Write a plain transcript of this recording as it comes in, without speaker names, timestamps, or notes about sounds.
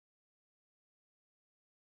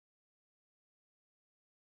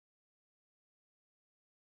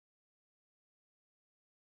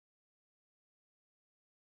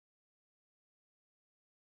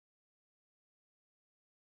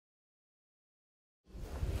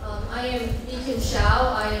I am Li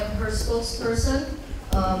Xiao. I am her spokesperson,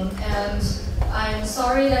 and I'm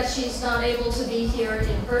sorry that she's not able to be here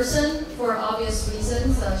in person for obvious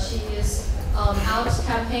reasons. She is out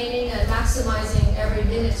campaigning and maximizing every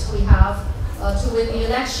minute we have to win the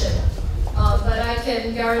election. But I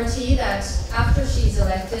can guarantee that after she's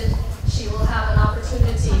elected, she will have an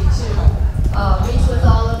opportunity to meet with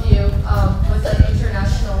all of you with an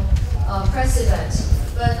international press event.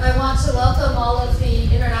 But I want to welcome all of the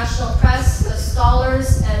international press, the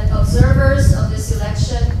scholars and observers of this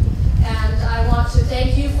election, and I want to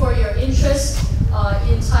thank you for your interest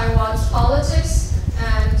in Taiwan's politics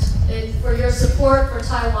and for your support for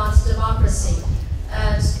Taiwan's democracy.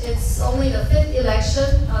 And it's only the 5th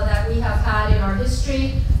election that we have had in our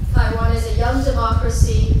history. Taiwan is a young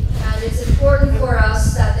democracy, and it's important for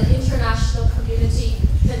us that the international community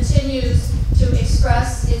continues to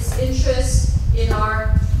express its interest in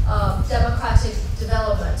our democratic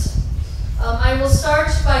development. I will start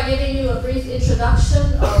by giving you a brief introduction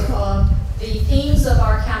of the themes of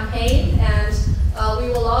our campaign, and we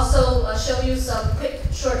will also show you some quick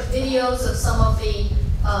short videos of some of the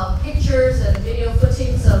pictures and video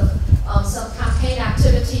footings of some campaign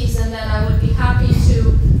activities, and then I would be happy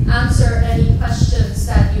to answer any questions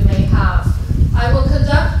that you may have. I will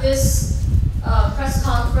conduct this press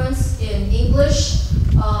conference in English.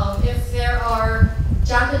 If there are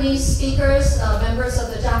Japanese speakers, members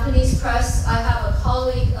of the Japanese press, I have a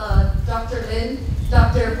colleague,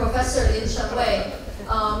 Professor Lin Chen-wei.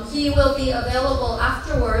 He will be available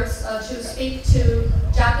afterwards to speak to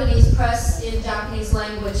Japanese press in Japanese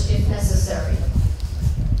language if necessary.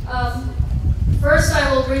 First,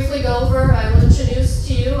 I will briefly go over, I will introduce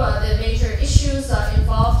to you the major issues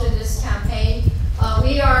involved in this campaign.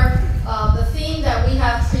 The theme that we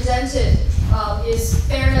have presented is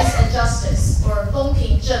fairness and justice, or 公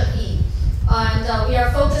平正义. And we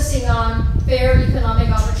are focusing on fair economic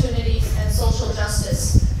opportunities and social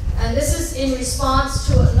justice. And this is in response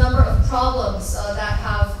to a number of problems that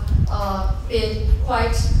have been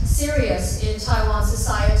quite serious in Taiwan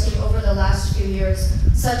society over the last few years,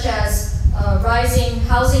 such as rising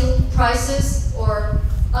housing prices or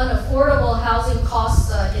unaffordable housing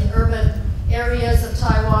costs in urban areas of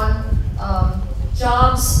Taiwan,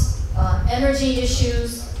 jobs, energy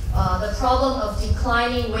issues, the problem of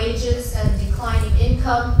declining wages and declining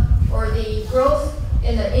income, or the growth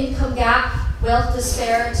in the income gap, wealth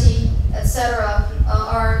disparity, etc.,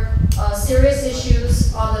 are serious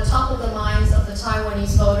issues on the top of the minds of the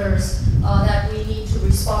Taiwanese voters that we need to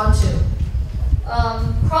respond to.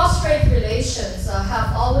 Cross-strait relations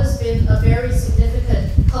have always been a very significant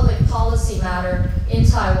public policy matter in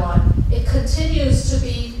Taiwan. It continues to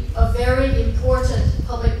be a very important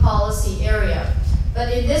public policy area.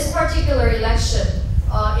 But in this particular election,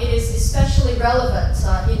 it is especially relevant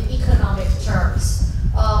in economic terms.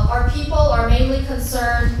 Our people are mainly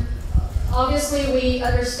concerned. Obviously, we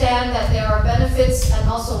understand that there are benefits and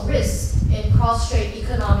also risks in cross-strait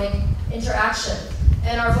economic interaction.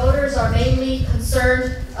 And our voters are mainly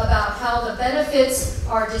concerned about how the benefits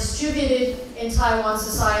are distributed in Taiwan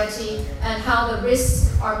society and how the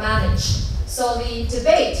risks are managed. So the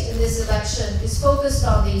debate in this election is focused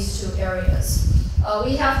on these two areas.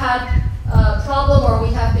 We have had a problem, or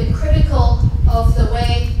we have been critical of the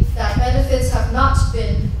way that benefits have not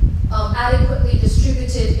been adequately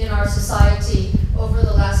distributed in our society over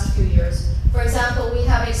the last few years. For example, we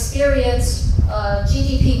have experienced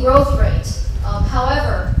GDP growth rate.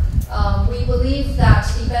 However, we believe that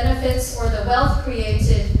the benefits or the wealth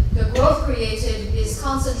created, the growth created, is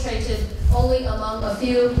concentrated only among a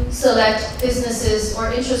few select businesses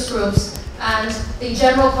or interest groups, and the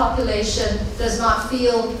general population does not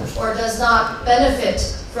feel or does not benefit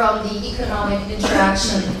from the economic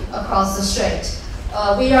interaction across the strait.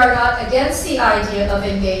 We are not against the idea of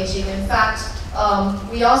engaging. In fact,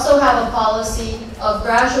 we also have a policy of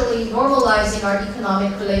gradually normalizing our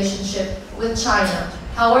economic relationship with China.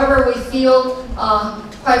 However, we feel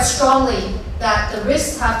quite strongly that the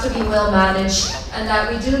risks have to be well managed and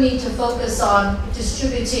that we do need to focus on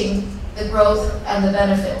distributing the growth and the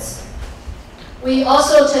benefits. We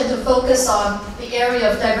also tend to focus on the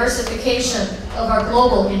area of diversification of our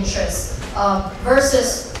global interests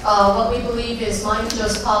versus what we believe is Ma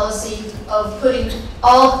Ying-jeou's policy of putting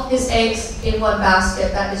all his eggs in one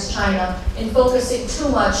basket, that is China, and focusing too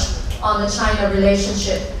much on the China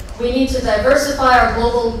relationship. We need to diversify our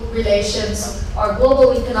global relations, our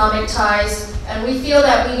global economic ties, and we feel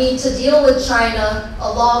that we need to deal with China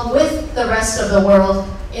along with the rest of the world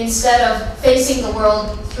instead of facing the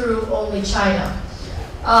world through only China.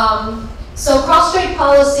 So cross-strait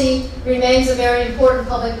policy remains a very important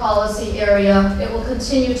public policy area. It will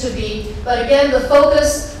continue to be, but again, the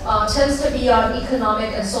focus tends to be on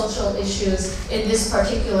economic and social issues in this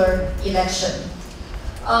particular election.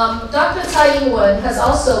 Dr. Tsai Ing-wen has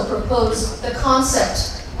also proposed the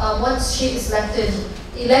concept, once she is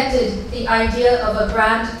elected, the idea of a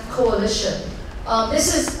grand coalition.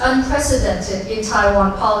 This is unprecedented in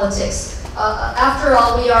Taiwan politics. After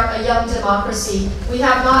all, we are a young democracy. We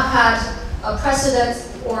have not had a precedent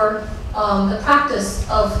or the practice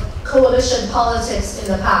of coalition politics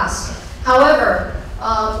in the past. However,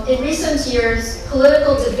 in recent years,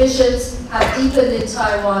 political divisions have deepened in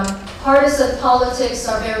Taiwan. Partisan politics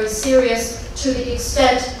are very serious to the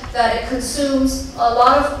extent that it consumes a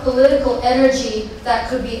lot of political energy that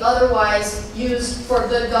could be otherwise used for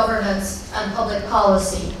good governance and public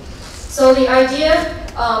policy. So the idea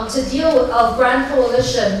to deal with a grand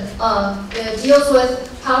coalition deals with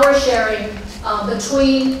power sharing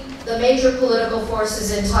between the major political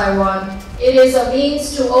forces in Taiwan. It is a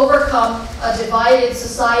means to overcome a divided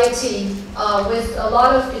society with a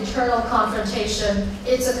lot of internal confrontation.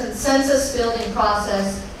 It's a consensus-building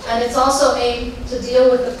process, and it's also aimed to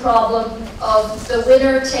deal with the problem of the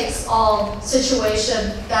winner-takes-all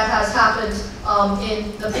situation that has happened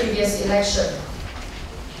in the previous election.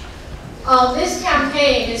 This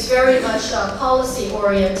campaign is very much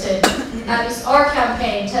policy-oriented, at least our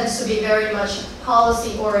campaign tends to be very much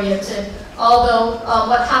policy-oriented, although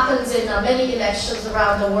what happens in many elections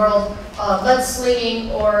around the world,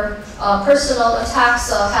 mudslinging or personal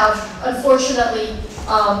attacks have unfortunately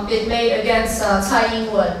been made against Tsai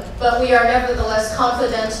Ing-wen. But we are nevertheless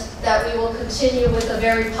confident that we will continue with a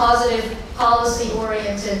very positive,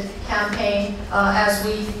 policy-oriented campaign as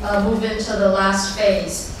we move into the last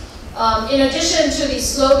phase. In addition to the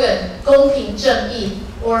slogan, 公平正义,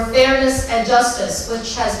 or fairness and justice,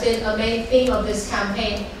 which has been a main theme of this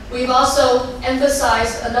campaign, we've also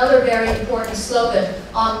emphasized another very important slogan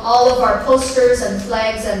on all of our posters and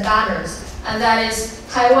flags and banners, and that is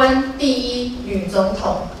台湾第一女总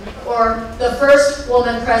统, or the first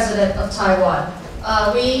woman president of Taiwan.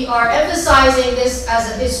 We are emphasizing this as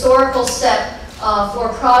a historical step for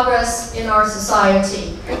progress in our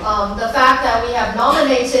society. The fact that we have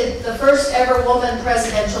nominated the first ever woman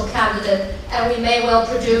presidential candidate, and we may well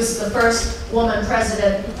produce the first woman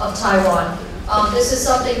president of Taiwan. This is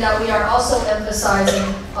something that we are also emphasizing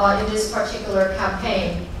in this particular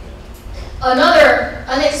campaign. Another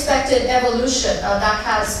unexpected evolution that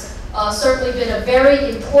has certainly been a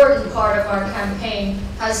very important part of our campaign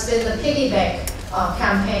has been the piggy bank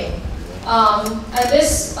campaign. And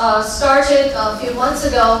this started a few months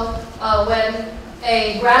ago when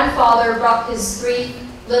a grandfather brought his 3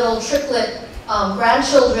 little triplet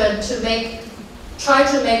grandchildren to try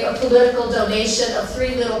to make a political donation of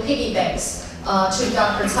 3 little piggy banks to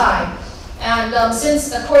Dr. Tsai. And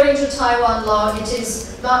since, according to Taiwan law, it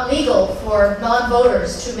is not legal for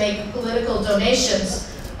non-voters to make political donations,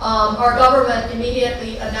 our government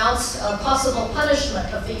immediately announced a possible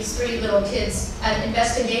punishment of these 3 little kids and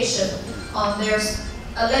investigation on their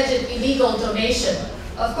alleged illegal donation.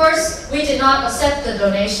 Of course, we did not accept the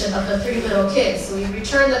donation of the 3 little kids. We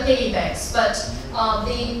returned the piggy banks, but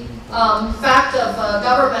the fact of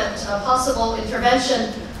government possible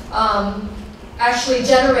intervention actually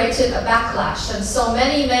generated a backlash. And so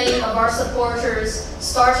many of our supporters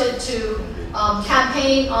started to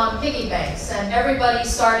campaign on piggy banks, and everybody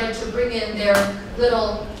started to bring in their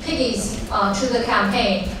little piggies to the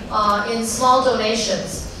campaign in small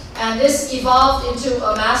donations. And this evolved into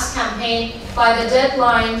a mass campaign. By the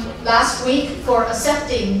deadline last week for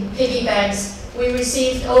accepting piggy banks, we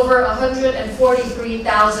received over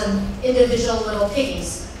 143,000 individual little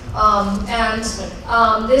piggies.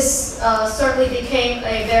 This certainly became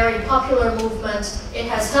a very popular movement. It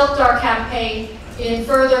has helped our campaign in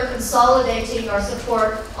further consolidating our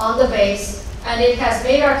support on the base, and it has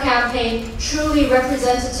made our campaign truly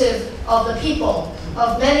representative of the people,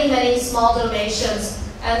 of many small donations.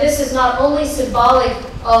 And this is not only symbolic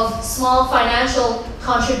of small financial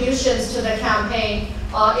contributions to the campaign,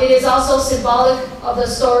 it is also symbolic of the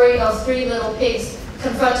story of 3 little pigs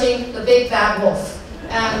confronting the big bad wolf.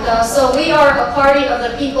 And so we are a party of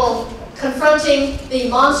the people confronting the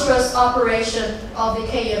monstrous operation of the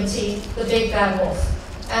KMT, the big bad wolf.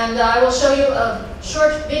 And I will show you a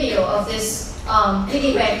short video of this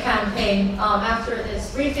piggy bank campaign after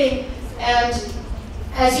this briefing. And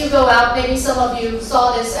as you go out, maybe some of you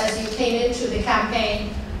saw this as you came into the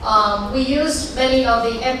campaign. We used many of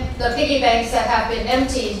the piggy banks that have been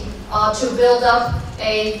emptied to build up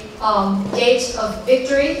a gate of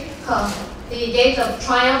victory, the gate of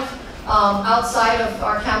triumph outside of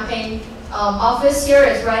our campaign office here.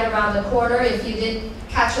 It's right around the corner if you did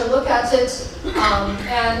catch a look at it.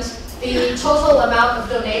 And the total amount of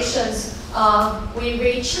donations, we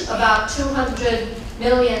reach about 200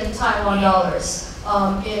 million Taiwan dollars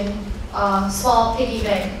in small piggy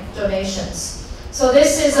bank donations. So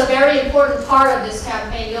this is a very important part of this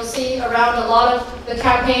campaign. You'll see around a lot of the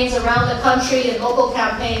campaigns around the country and local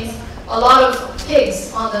campaigns, a lot of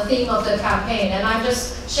pigs on the theme of the campaign. And I'm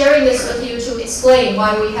just sharing this with you to explain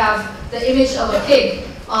why we have the image of a pig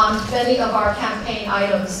on many of our campaign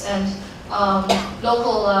items and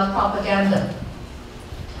local propaganda.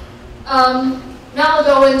 Now I'll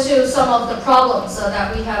go into some of the problems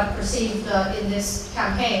that we have perceived in this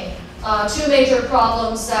campaign. Two major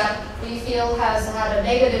problems that we feel has had a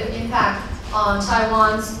negative impact on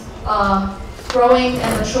Taiwan's growing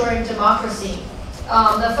and maturing democracy.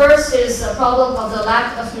 The first is the problem of the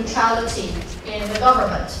lack of neutrality in the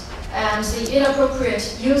government and the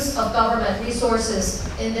inappropriate use of government resources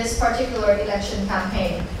in this particular election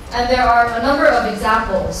campaign. And there are a number of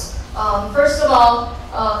examples. First of all,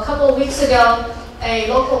 a couple of weeks ago, a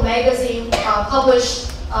local magazine published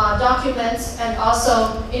documents and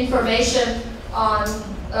also information on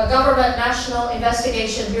a government National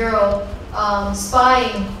Investigation Bureau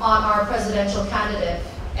spying on our presidential candidate.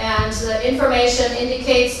 And the information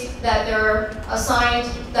indicates that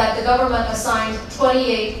that the government assigned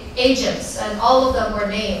 28 agents, and all of them were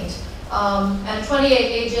named. And 28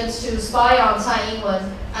 agents to spy on蔡英文,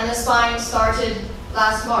 and the spying started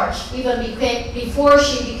last March, even before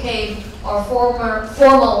she became our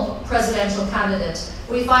formal presidential candidate.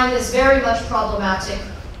 We find this very much problematic.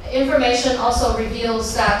 Information also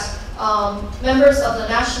reveals that members of the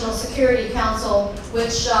National Security Council,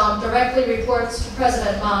 which directly reports to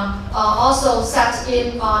President Ma, also sat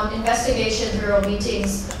in on investigation bureau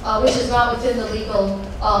meetings, which is not within the legal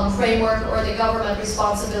framework or the government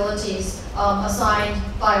responsibilities assigned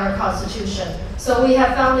by our Constitution. So we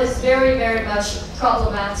have found this very, very much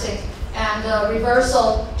problematic and a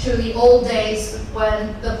reversal to the old days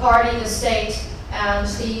when the party, the state, and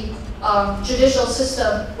the judicial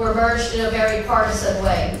system were merged in a very partisan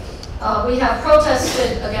way. We have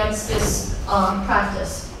protested against this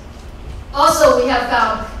practice. Also, we have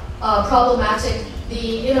found problematic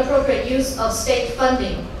the inappropriate use of state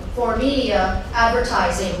funding for media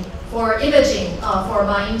advertising, for imaging for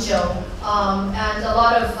Ma Ying-jeou, and a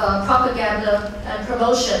lot of propaganda and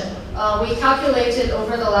promotion. We calculated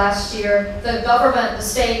over the last year, the government, the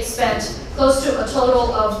state, spent close to a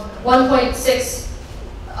total of 1.6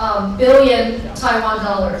 billion Taiwan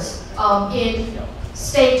dollars in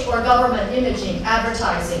state or government imaging,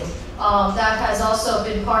 advertising. That has also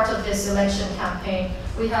been part of this election campaign.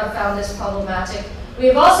 We have found this problematic. We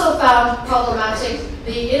have also found problematic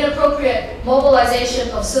the inappropriate mobilization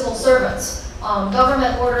of civil servants.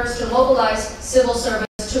 Government orders to mobilize civil servants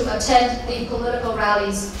to attend the political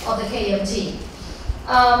rallies of the KMT.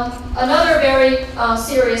 Another very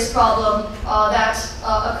serious problem that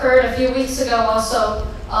occurred a few weeks ago also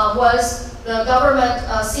was the government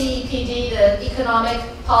CEPD, the Economic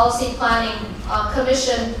Policy Planning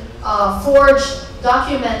Commission, forged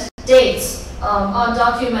document dates on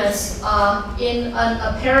documents in an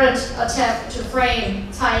apparent attempt to frame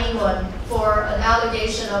蔡英-wen for an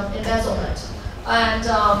allegation of embezzlement. And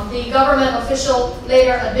the government official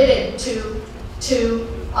later admitted to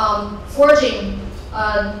forging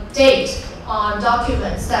a date on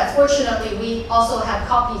documents that fortunately we also had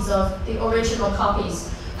copies of, the original copies.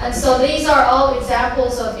 And so these are all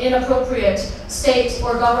examples of inappropriate state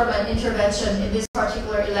or government intervention in this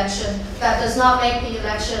particular election that does not make the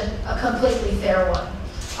election a completely fair one.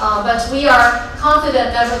 But we are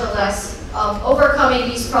confident, nevertheless, overcoming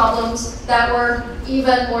these problems that were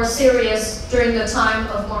even more serious during the time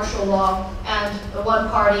of martial law and the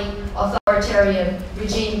one-party authoritarian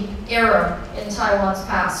regime era in Taiwan's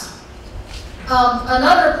past.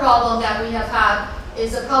 Another problem that we have had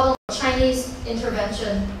is the problem of Chinese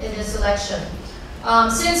intervention in this election.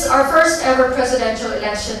 Since our first ever presidential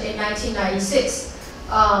election in 1996,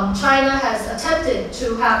 China has attempted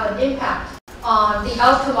to have an impact on the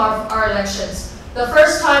outcome of our elections. The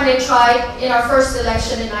first time they tried in our first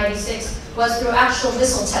election in 96 was through actual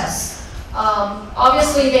missile tests.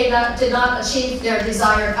 Obviously, they did not achieve their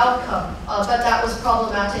desired outcome, but that was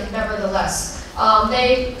problematic nevertheless.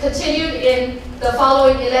 They continued in the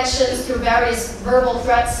following elections through various verbal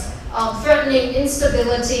threats, threatening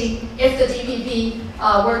instability if the DPP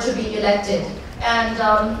were to be elected. And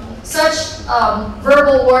such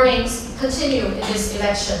verbal warnings continue in this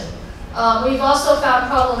election. We've also found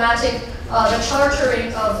problematic the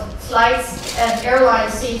chartering of flights and airline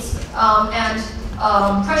seats and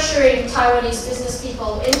pressuring Taiwanese business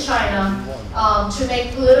people in China to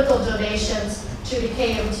make political donations to the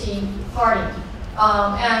KMT party.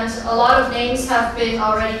 And a lot of names have been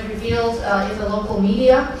already revealed in the local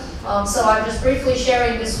media. So I'm just briefly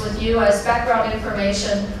sharing this with you as background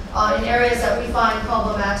information in areas that we find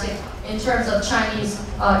problematic in terms of Chinese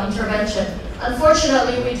intervention.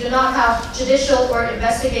 Unfortunately, we do not have judicial or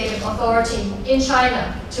investigative authority in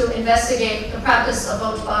China to investigate the practice of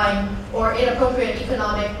vote buying or inappropriate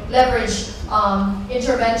economic leverage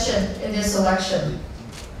intervention in this election.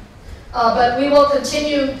 But we will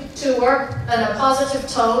continue to work in a positive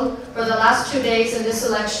tone for the last 2 days in this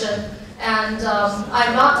election. And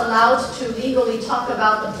I'm not allowed to legally talk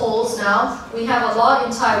about the polls now. We have a law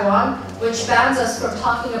in Taiwan which bans us from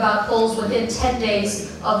talking about polls within 10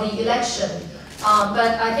 days of the election.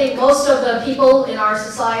 But I think most of the people in our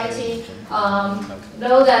society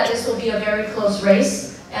know that this will be a very close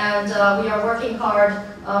race, and we are working hard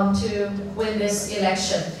to win this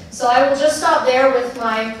election. So I will just stop there with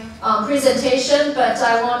my presentation, but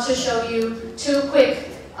I want to show you 2 quick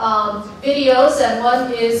videos, and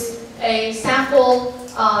one is a sample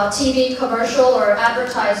TV commercial or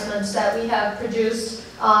advertisement that we have produced.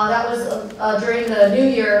 That was during the New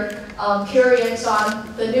Year period on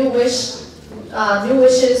the new wishes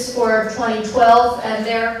for 2012, and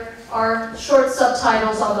there are short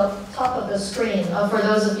subtitles on the top of the screen for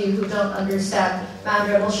those of you who don't understand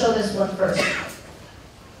Mandarin. We'll show this one first.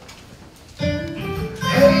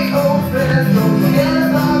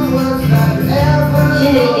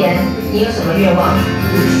 新的一年，你有什么愿望？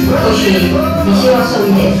或许你希望受益，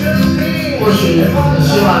或许你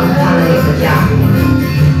希望他能有个家，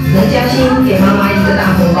能加薪给妈妈一个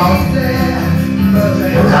大红包，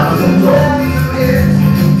能找到工作，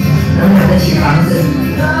能买得起房子，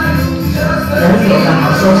能有个好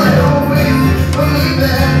收成，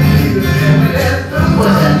或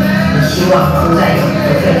者你希望不再有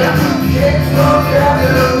得罪量。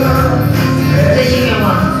这些愿望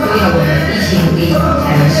都要我们一起努力才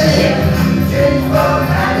能实现。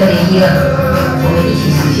2012，我们一起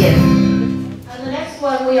实现。And the next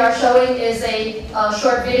one we are showing is a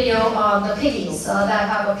short video on the piggies that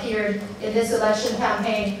have appeared in this election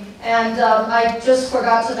campaign. And I just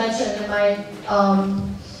forgot to mention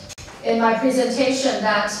in my presentation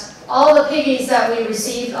that all the piggies that we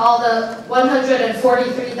received, all the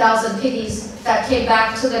 143,000 piggies that came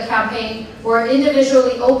back to the campaign were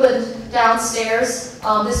individually opened downstairs.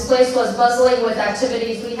 This place was buzzing with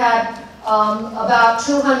activities. We had about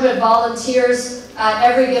 200 volunteers at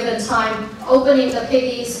every given time opening the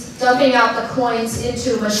piggies, dumping out the coins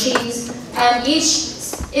into machines, and each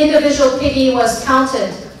individual piggy was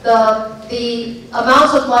counted. The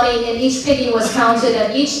amount of money in each piggy was counted,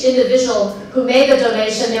 and each individual who made the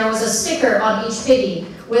donation, there was a sticker on each piggy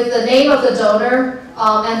with the name of the donor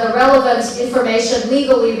and the relevant information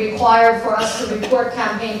legally required for us to report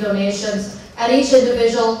campaign donations. And each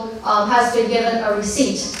individual has been given a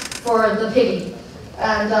receipt for the piggy.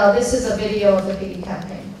 And this is a video of the piggy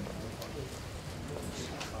campaign.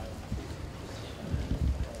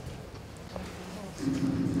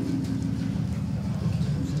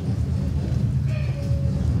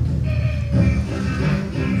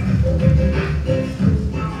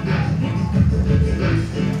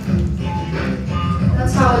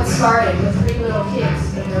 That's how it started, with 3 little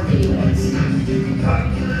kids and their piggy banks.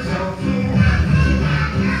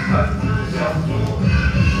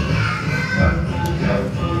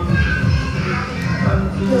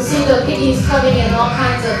 You'll see the piggies coming in all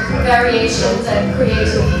kinds of variations and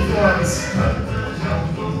creative forms.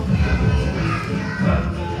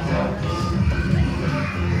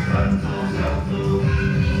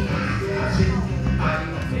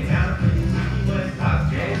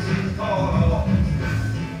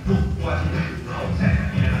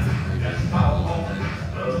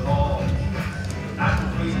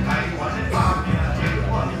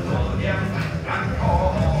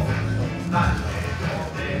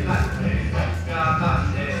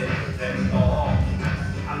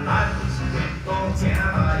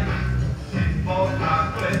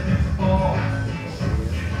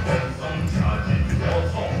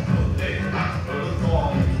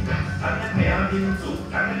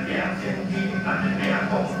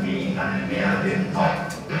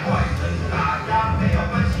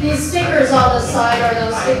 These stickers on the side are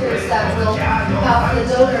those stickers that will have the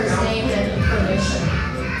donor's name and information.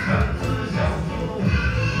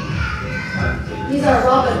 These are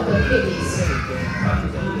Robin Hood piggies.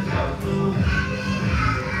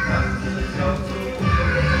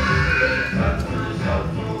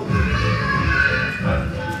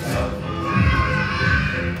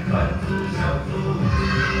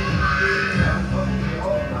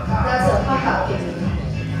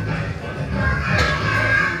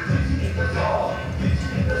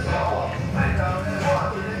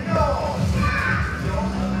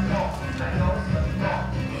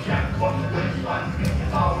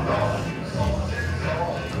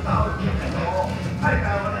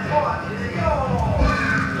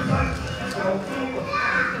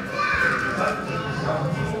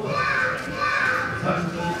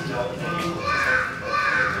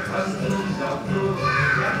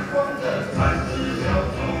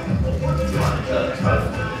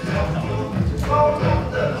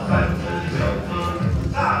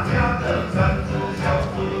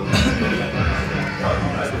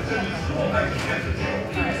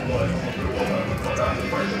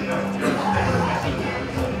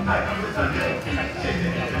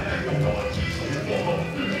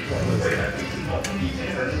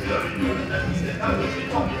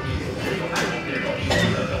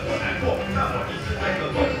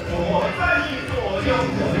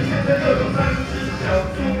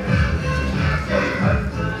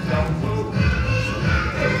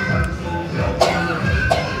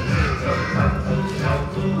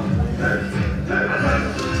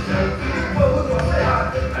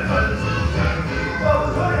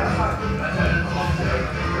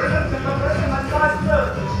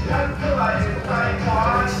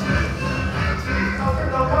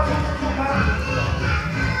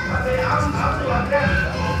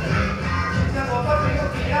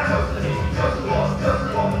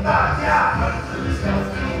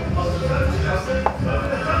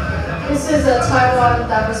 This is a Taiwan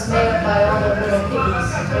that was made by all the little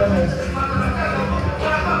piggies donated.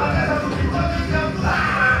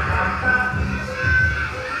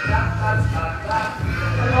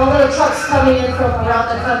 And all the trucks coming in from around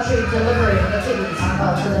the country delivering the piggies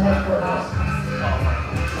to the headquarters.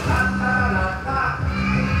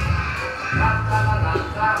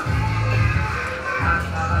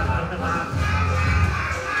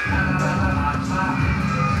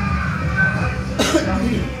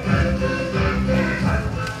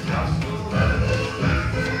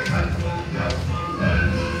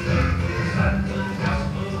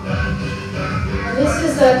 This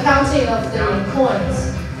is the counting of the coins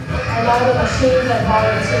and all the machines and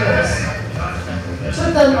volunteers. It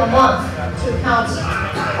took them a month to count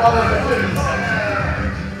all of the piggies.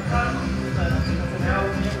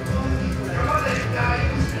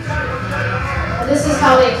 And this is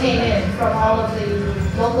how they came in from all of the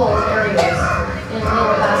local areas in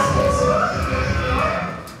little baskets.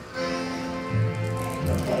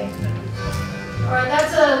 Okay. All right,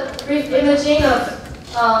 that's a brief imaging of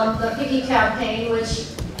the Piggy campaign, which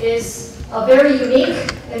is very unique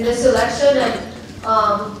in this election, and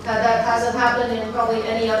that hasn't happened in probably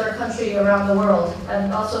any other country around the world,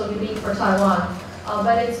 and also unique for Taiwan.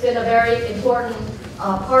 But it's been a very important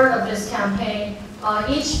part of this campaign.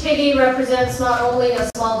 Each piggy represents not only a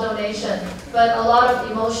small donation, but a lot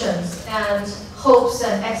of emotions and hopes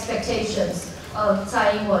and expectations of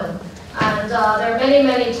Tsai Ing-wen. And there are many,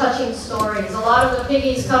 many touching stories. A lot of the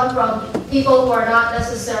piggies come from people who are not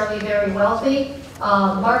necessarily very wealthy,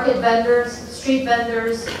 market vendors, street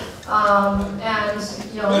vendors, and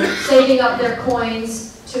saving up their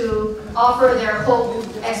coins to offer their hope,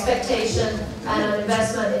 expectation, and an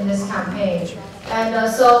investment in this campaign.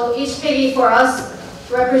 And so each piggy for us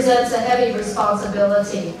represents a heavy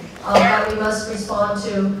responsibility that we must respond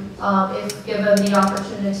to if given the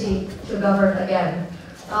opportunity to govern again.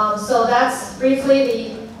 So that's briefly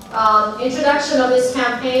the introduction of this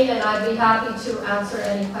campaign, and I'd be happy to answer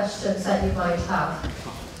any questions that you might have.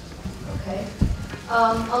 Okay.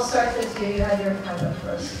 I'll start with you. You had your hand up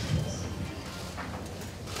first.